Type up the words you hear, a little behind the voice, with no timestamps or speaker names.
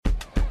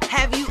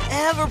Have you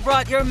ever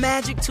brought your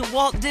magic to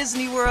Walt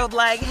Disney World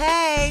like,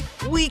 hey,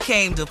 we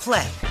came to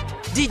play?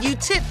 Did you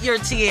tip your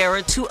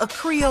tiara to a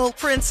Creole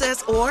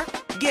princess or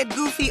get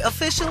goofy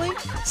officially?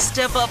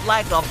 Step up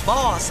like a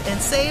boss and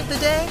save the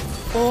day?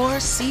 Or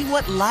see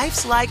what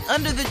life's like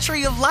under the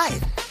tree of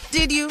life?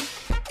 Did you?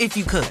 If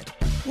you could.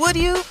 Would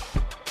you?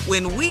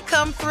 When we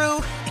come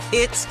through,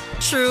 it's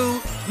true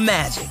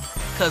magic.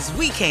 'Cause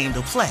we came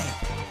to play.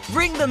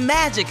 Bring the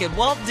magic at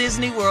Walt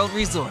Disney World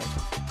Resort.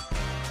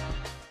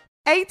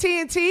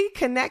 AT&T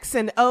connects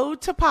an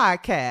ode to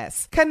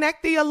podcasts.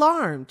 Connect the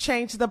alarm.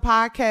 Change the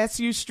podcast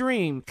you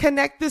stream.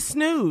 Connect the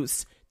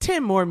snooze.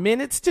 10 more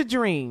minutes to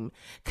dream.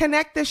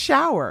 Connect the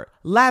shower.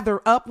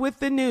 Lather up with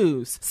the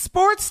news.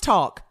 Sports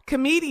talk,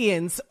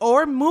 comedians,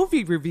 or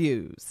movie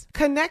reviews.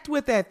 Connect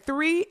with that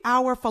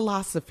 3-hour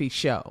philosophy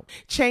show.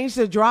 Change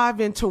the drive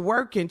into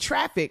work in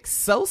traffic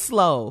so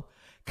slow.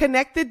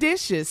 Connect the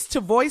dishes to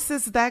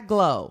voices that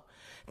glow.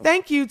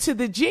 Thank you to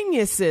the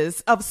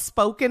geniuses of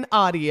spoken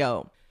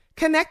audio.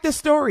 Connect the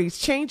stories,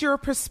 change your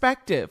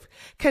perspective.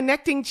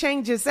 Connecting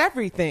changes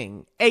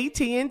everything.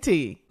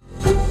 AT&T.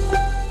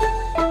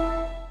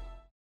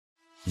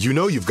 You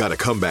know you've got a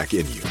comeback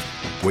in you.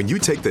 When you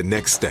take the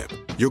next step,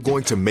 you're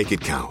going to make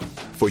it count.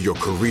 For your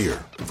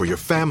career, for your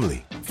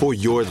family, for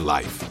your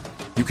life.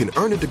 You can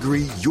earn a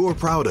degree you're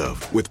proud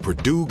of with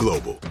Purdue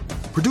Global.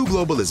 Purdue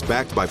Global is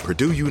backed by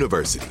Purdue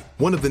University,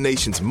 one of the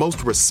nation's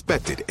most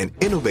respected and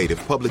innovative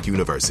public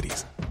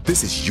universities.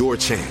 This is your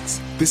chance.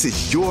 This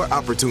is your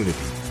opportunity.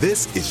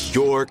 This is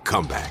your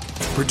comeback.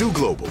 Purdue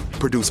Global,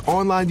 Purdue's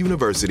online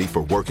university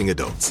for working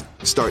adults.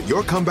 Start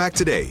your comeback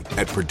today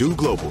at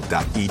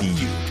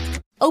purdueglobal.edu.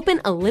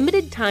 Open a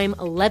limited-time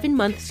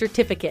 11-month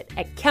certificate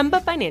at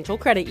Kemba Financial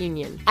Credit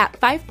Union. At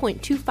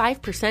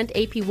 5.25%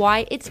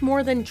 APY, it's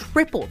more than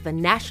triple the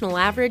national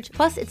average,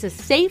 plus it's a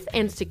safe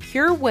and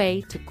secure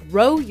way to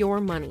grow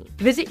your money.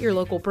 Visit your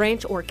local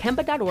branch or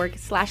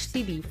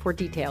kemba.org/cd for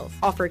details.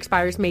 Offer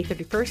expires May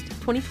 31st,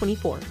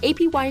 2024.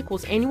 APY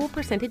equals annual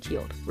percentage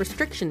yield.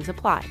 Restrictions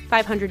apply.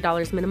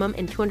 $500 minimum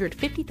and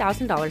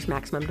 $250,000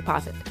 maximum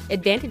deposit.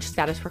 Advantage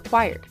status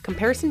required.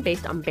 Comparison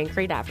based on bank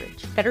rate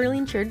average. Federally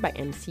insured by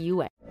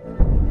NCUA.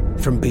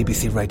 From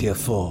BBC Radio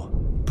 4,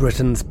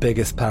 Britain's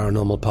biggest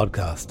paranormal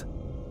podcast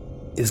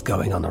is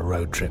going on a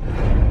road trip.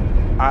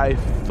 I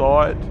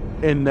thought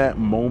in that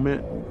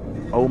moment,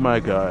 oh my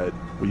God,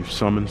 we've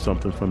summoned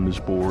something from this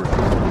board.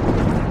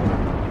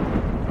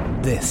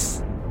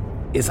 This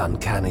is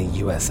Uncanny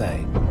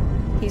USA.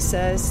 He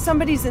says,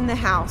 somebody's in the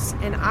house,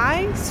 and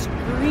I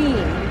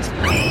screamed.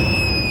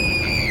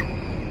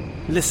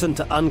 Listen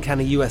to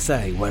Uncanny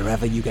USA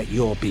wherever you get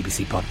your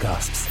BBC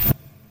podcasts,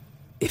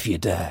 if you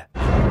dare.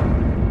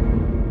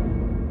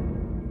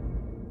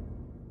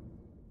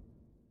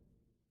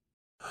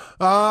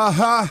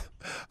 I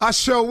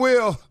sure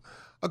will.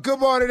 Good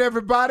morning,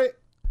 everybody.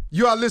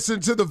 You are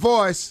listening to The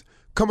Voice.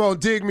 Come on,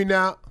 dig me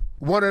now.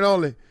 One and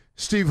only,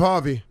 Steve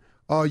Harvey.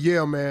 Oh,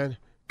 yeah, man.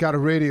 Got a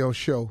radio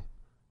show.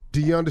 Do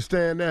you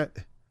understand that?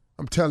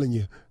 I'm telling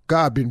you,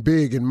 God been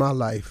big in my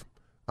life.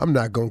 I'm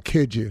not going to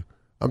kid you.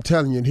 I'm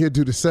telling you, and he'll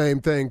do the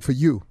same thing for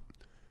you.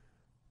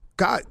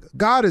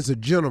 God is a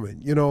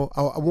gentleman. You know,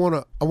 I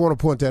want to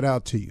point that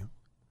out to you.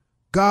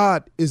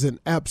 God is an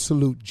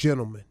absolute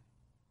gentleman.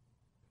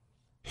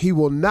 He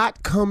will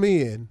not come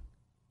in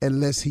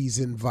unless he's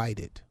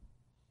invited.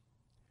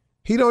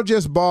 He don't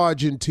just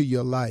barge into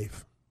your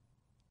life.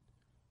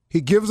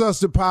 He gives us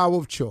the power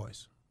of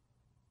choice.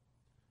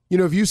 You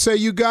know, if you say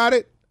you got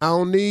it, I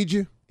don't need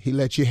you, he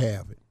lets you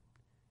have it.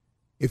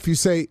 If you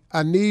say,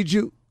 I need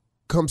you,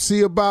 come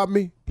see about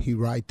me, he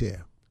right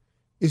there.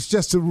 It's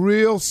just a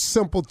real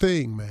simple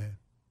thing, man.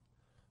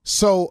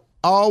 So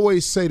I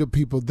always say to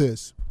people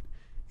this,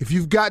 if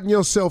you've gotten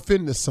yourself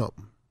into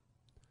something,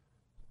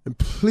 and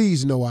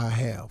please know I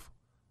have.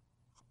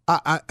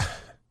 I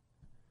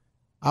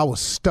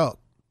was stuck.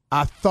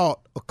 I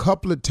thought a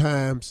couple of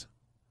times,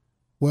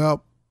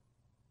 well,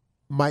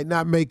 might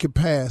not make it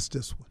past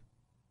this one.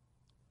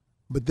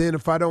 But then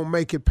if I don't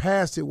make it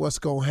past it, what's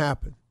going to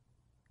happen?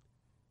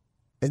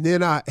 And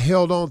then I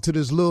held on to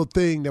this little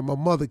thing that my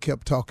mother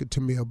kept talking to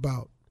me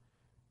about.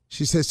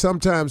 She said,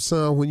 sometimes,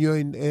 son, when you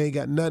ain't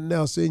got nothing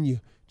else in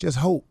you, just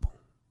hope.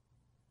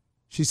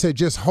 She said,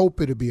 just hope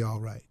it'll be all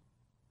right.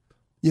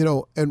 You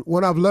know, and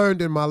what I've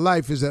learned in my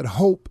life is that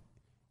hope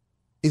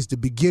is the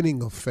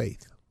beginning of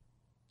faith.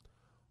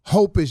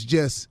 Hope is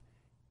just,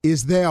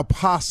 is there a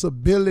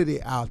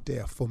possibility out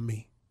there for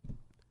me?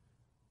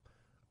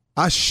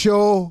 I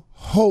sure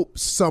hope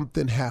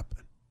something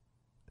happened.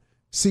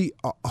 See,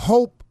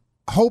 hope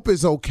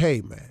is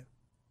okay, man.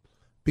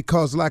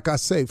 Because like I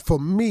say, for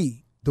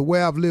me, the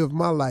way I've lived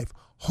my life,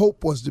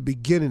 hope was the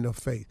beginning of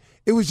faith.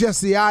 It was just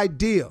the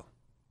idea.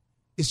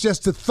 It's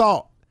just the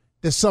thought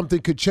that something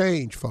could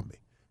change for me.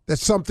 That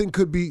something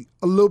could be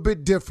a little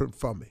bit different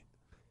for me.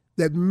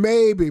 That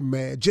maybe,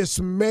 man, just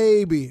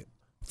maybe,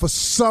 for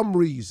some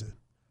reason,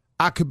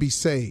 I could be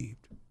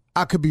saved.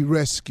 I could be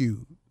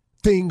rescued.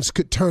 Things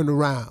could turn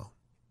around.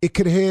 It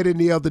could head in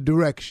the other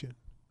direction.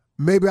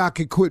 Maybe I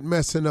could quit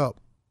messing up.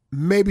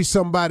 maybe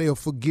somebody will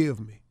forgive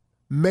me.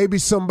 Maybe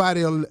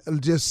somebody will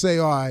just say,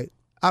 all right,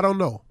 I don't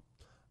know.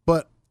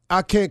 But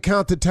I can't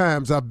count the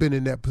times I've been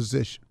in that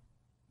position.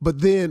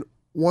 But then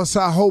once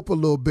I hope a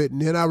little bit,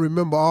 and then I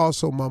remember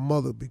also my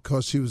mother,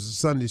 because she was a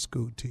Sunday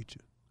school teacher.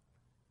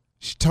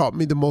 She taught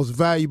me the most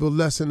valuable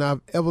lesson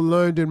I've ever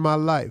learned in my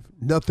life.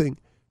 Nothing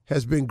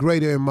has been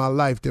greater in my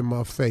life than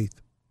my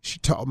faith. She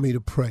taught me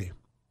to pray.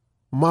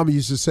 Mama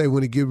used to say,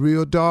 when it get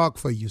real dark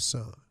for you,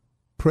 son,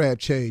 prayer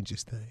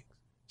changes things.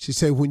 She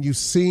said, when you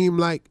seem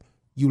like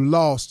you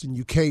lost and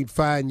you can't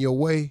find your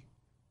way,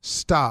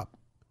 stop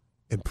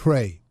and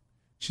pray.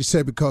 She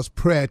said, because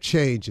prayer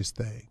changes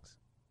things.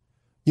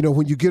 You know,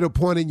 when you get a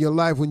point in your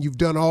life when you've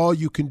done all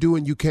you can do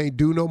and you can't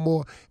do no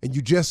more and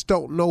you just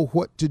don't know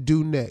what to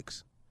do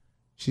next,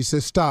 she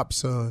said, stop,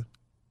 son,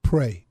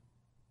 pray.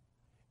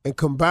 And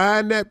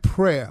combine that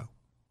prayer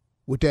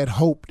with that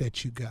hope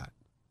that you got.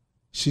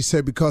 She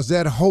said, because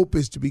that hope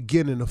is the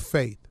beginning of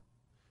faith.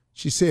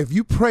 She said, if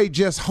you pray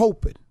just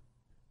hoping,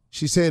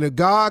 she said, if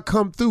God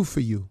come through for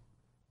you,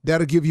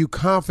 that'll give you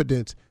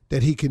confidence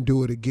that he can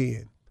do it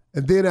again.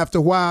 And then after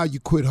a while, you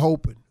quit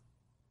hoping.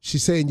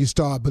 She's saying you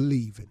start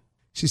believing.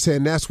 She's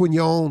saying that's when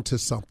you're on to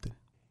something.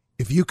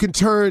 If you can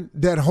turn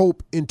that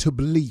hope into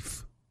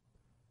belief,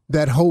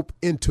 that hope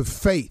into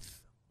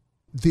faith,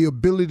 the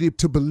ability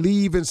to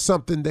believe in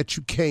something that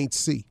you can't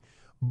see.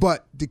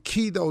 But the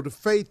key, though, to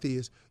faith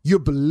is you're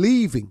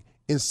believing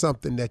in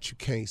something that you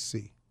can't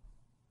see.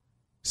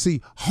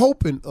 See,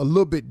 hoping a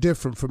little bit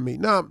different from me.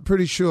 Now, I'm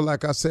pretty sure,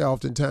 like I say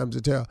oftentimes,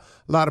 I tell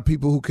a lot of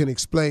people who can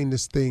explain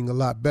this thing a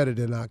lot better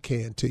than I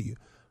can to you.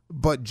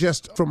 But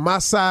just from my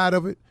side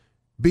of it,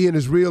 being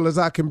as real as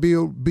I can be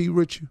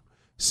with you.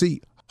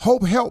 See,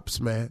 hope helps,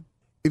 man.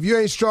 If you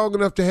ain't strong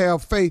enough to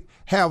have faith,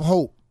 have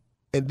hope.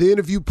 And then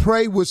if you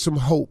pray with some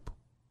hope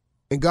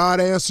and God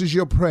answers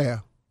your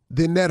prayer,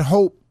 then that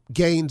hope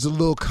gains a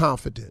little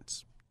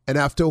confidence. And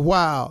after a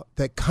while,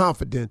 that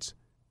confidence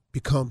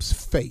becomes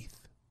faith.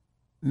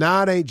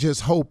 Now it ain't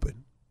just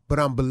hoping, but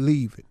I'm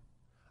believing.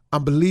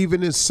 I'm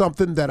believing in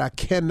something that I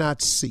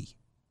cannot see.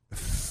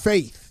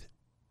 Faith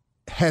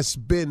has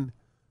been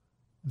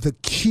the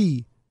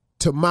key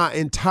to my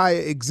entire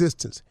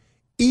existence,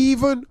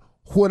 even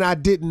when I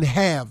didn't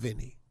have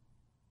any.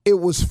 It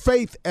was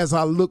faith as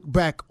I look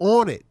back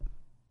on it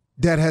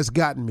that has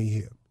gotten me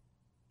here.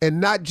 And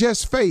not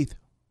just faith,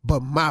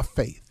 but my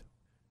faith.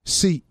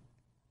 See,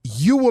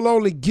 you will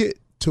only get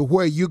to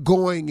where you're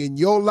going in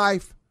your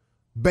life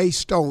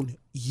based on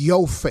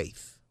your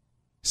faith.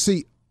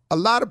 See, a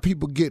lot of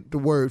people get the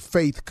word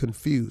faith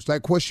confused.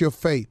 Like, what's your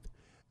faith?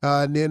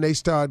 And then they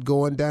start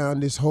going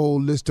down this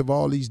whole list of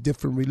all these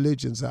different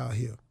religions out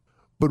here.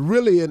 But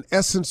really, in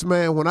essence,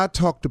 man, when I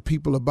talk to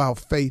people about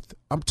faith,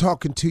 I'm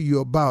talking to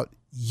you about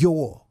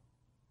your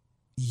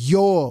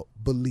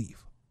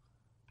belief.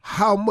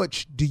 How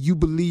much do you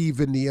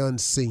believe in the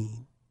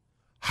unseen?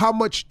 How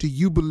much do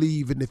you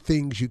believe in the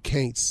things you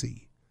can't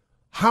see?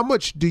 How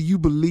much do you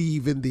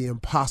believe in the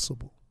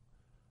impossible?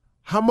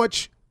 How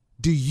much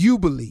do you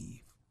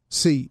believe?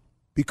 See,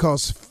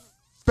 because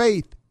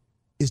faith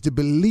is the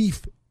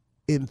belief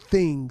in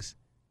things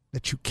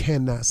that you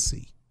cannot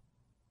see.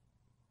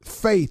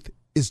 Faith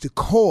is the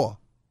core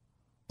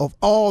of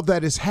all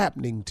that is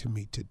happening to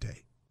me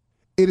today.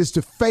 It is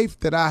the faith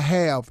that I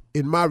have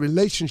in my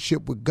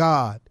relationship with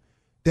God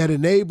that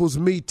enables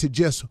me to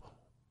just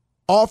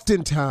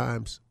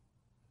oftentimes,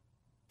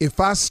 if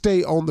I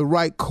stay on the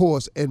right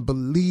course and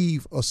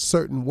believe a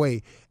certain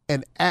way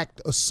and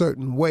act a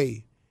certain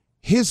way,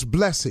 his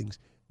blessings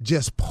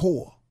just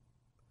pour.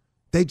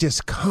 They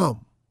just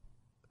come.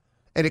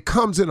 And it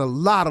comes in a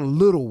lot of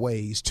little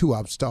ways, too,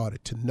 I've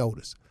started to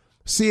notice.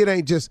 See, it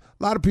ain't just,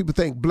 a lot of people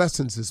think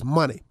blessings is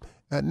money.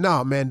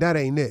 No, man, that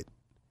ain't it.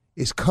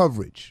 It's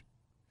coverage.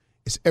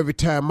 It's every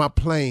time my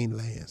plane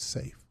lands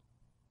safe.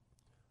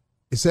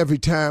 It's every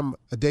time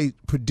they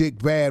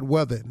predict bad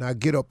weather and I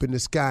get up in the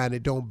sky and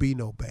it don't be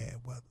no bad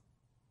weather.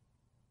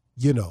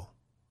 You know,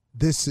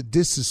 this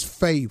is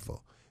favor.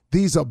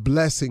 These are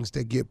blessings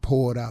that get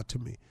poured out to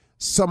me.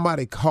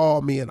 Somebody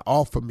call me and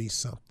offer me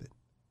something.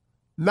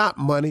 Not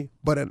money,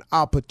 but an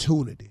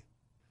opportunity.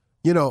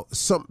 You know,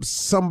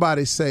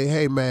 somebody say,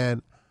 hey,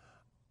 man,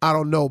 I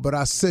don't know, but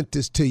I sent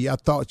this to you. I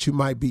thought you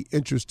might be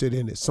interested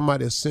in it.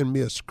 Somebody will send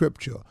me a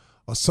scripture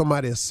or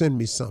somebody will send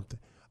me something.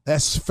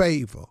 That's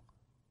favor.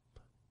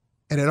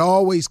 And it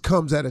always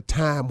comes at a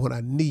time when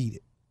I need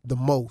it the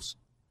most.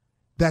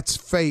 That's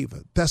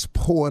favor. That's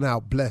pouring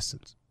out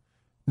blessings.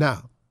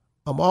 Now,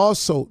 I'm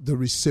also the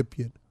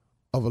recipient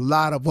of a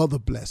lot of other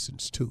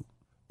blessings, too.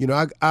 You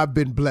know, I've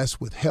been blessed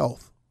with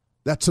health.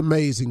 That's an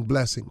amazing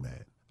blessing,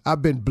 man.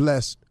 I've been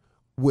blessed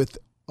with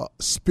a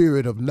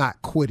spirit of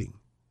not quitting.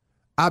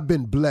 I've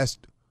been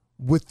blessed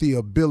with the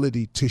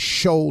ability to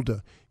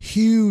shoulder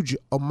huge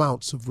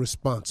amounts of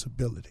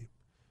responsibility.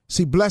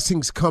 See,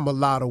 blessings come a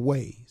lot of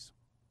ways.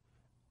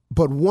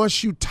 But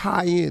once you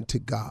tie into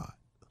God,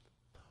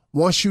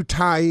 once you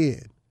tie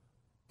in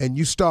and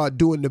you start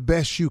doing the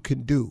best you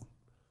can do,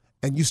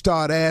 and you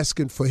start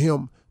asking for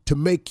him to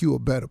make you a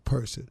better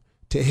person,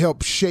 to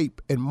help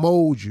shape and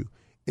mold you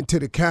into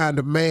the kind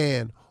of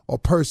man or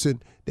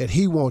person that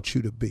he wants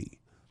you to be.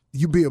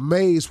 You'd be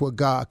amazed what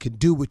God can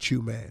do with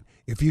you, man,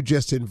 if you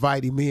just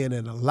invite him in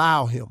and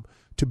allow him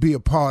to be a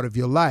part of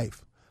your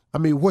life. I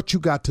mean, what you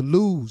got to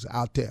lose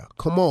out there?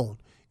 Come on.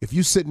 If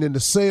you're sitting in the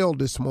cell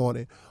this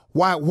morning,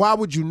 why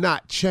would you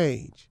not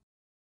change?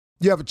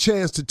 You have a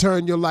chance to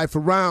turn your life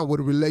around with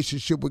a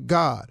relationship with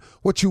God.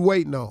 What you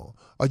waiting on?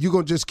 Are you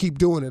going to just keep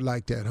doing it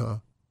like that, huh?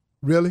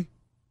 Really?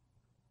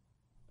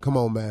 Come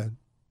on, man.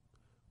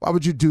 Why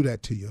would you do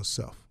that to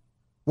yourself?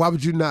 Why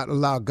would you not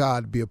allow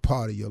God to be a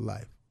part of your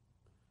life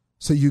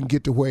so you can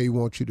get to where he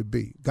wants you to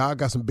be? God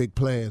got some big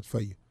plans for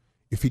you.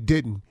 If he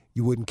didn't,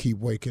 you wouldn't keep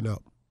waking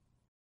up.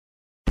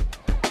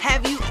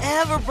 Have you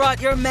ever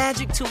brought your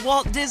magic to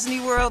Walt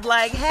Disney World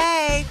like,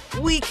 hey,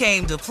 we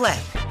came to play?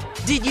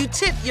 Did you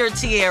tip your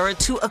tiara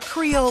to a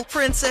Creole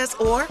princess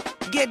or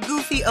get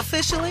goofy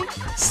officially?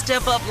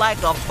 Step up like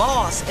a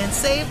boss and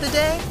save the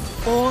day?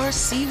 Or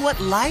see what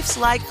life's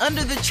like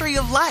under the tree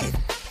of life?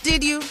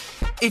 Did you?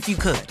 If you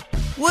could.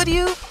 Would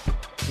you?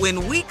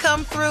 When we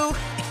come through,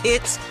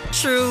 it's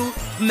true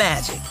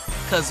magic.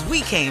 'Cause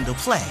we came to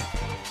play.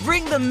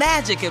 Bring the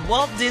magic at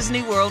Walt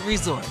Disney World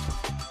Resort.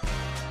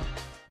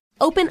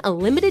 Open a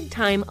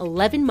limited-time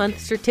 11-month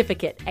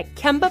certificate at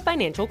Kemba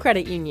Financial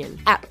Credit Union.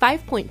 At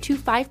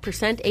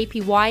 5.25%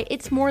 APY,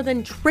 it's more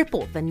than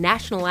triple the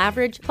national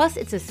average, plus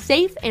it's a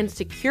safe and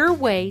secure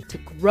way to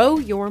grow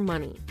your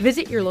money.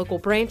 Visit your local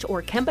branch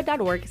or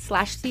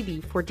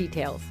kemba.org/cb for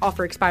details.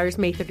 Offer expires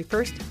May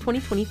 31st,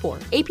 2024.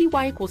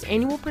 APY equals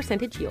annual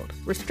percentage yield.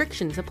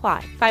 Restrictions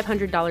apply.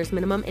 $500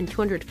 minimum and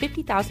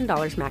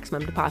 $250,000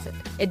 maximum deposit.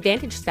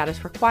 Advantage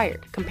status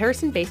required.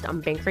 Comparison based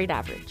on bank rate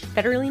average.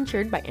 Federally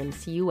insured by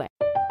NCUA.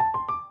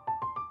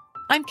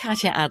 I'm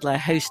Katya Adler,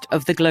 host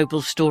of The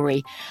Global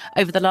Story.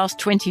 Over the last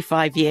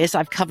 25 years,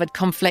 I've covered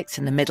conflicts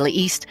in the Middle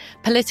East,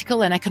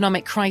 political and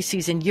economic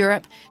crises in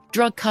Europe,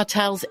 drug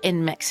cartels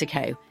in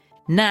Mexico.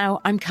 Now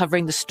I'm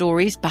covering the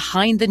stories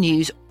behind the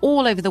news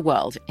all over the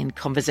world in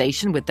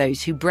conversation with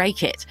those who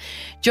break it.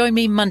 Join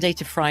me Monday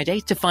to Friday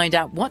to find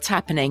out what's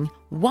happening,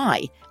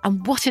 why,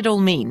 and what it all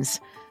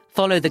means.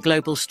 Follow The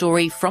Global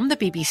Story from the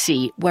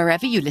BBC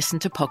wherever you listen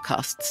to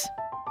podcasts.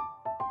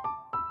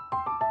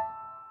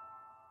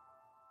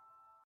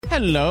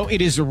 Hello,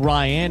 it is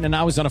Ryan, and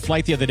I was on a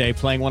flight the other day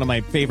playing one of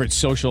my favorite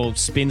social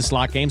spin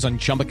slot games on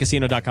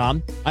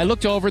ChumbaCasino.com. I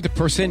looked over at the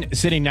person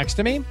sitting next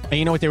to me, and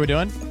you know what they were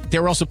doing? They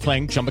were also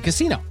playing Chumba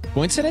Casino.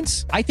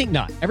 Coincidence? I think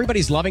not.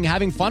 Everybody's loving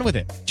having fun with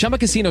it. Chumba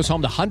Casino is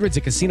home to hundreds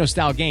of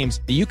casino-style games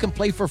that you can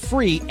play for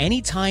free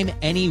anytime,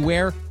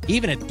 anywhere,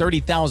 even at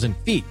 30,000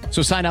 feet.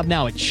 So sign up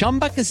now at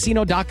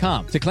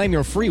ChumbaCasino.com to claim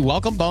your free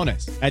welcome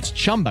bonus. That's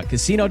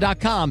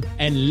ChumbaCasino.com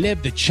and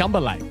live the Chumba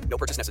life. No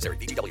purchase necessary.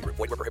 VGW. Void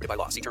where prohibited by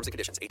law. See terms and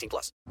conditions.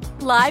 18+.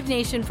 Live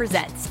Nation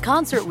presents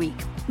Concert Week.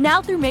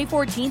 Now through May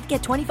 14th,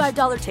 get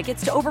 $25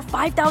 tickets to over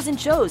 5,000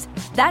 shows.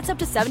 That's up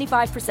to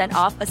 75%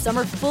 off a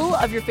summer full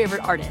of your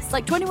favorite artists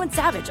like 21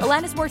 Savage,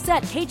 Alanis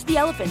Morissette, Cage the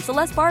Elephant,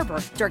 Celeste Barber,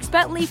 Dierks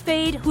Bentley,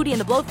 Fade, Hootie and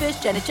the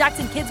Blowfish, Janet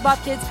Jackson, Kidz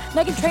Bop Kids,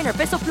 Meghan Trainor,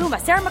 Peso Pluma,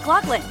 Sarah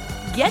McLachlan.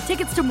 Get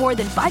tickets to more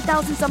than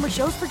 5,000 summer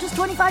shows for just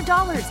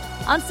 $25.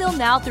 Until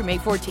now through May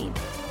 14th.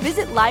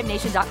 Visit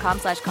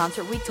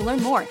LiveNation.com/Concert Week to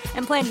learn more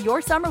and plan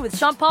your summer with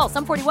Sean Paul,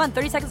 Sum 41,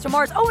 30 Seconds to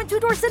Mars, and Two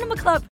Door Cinema Club.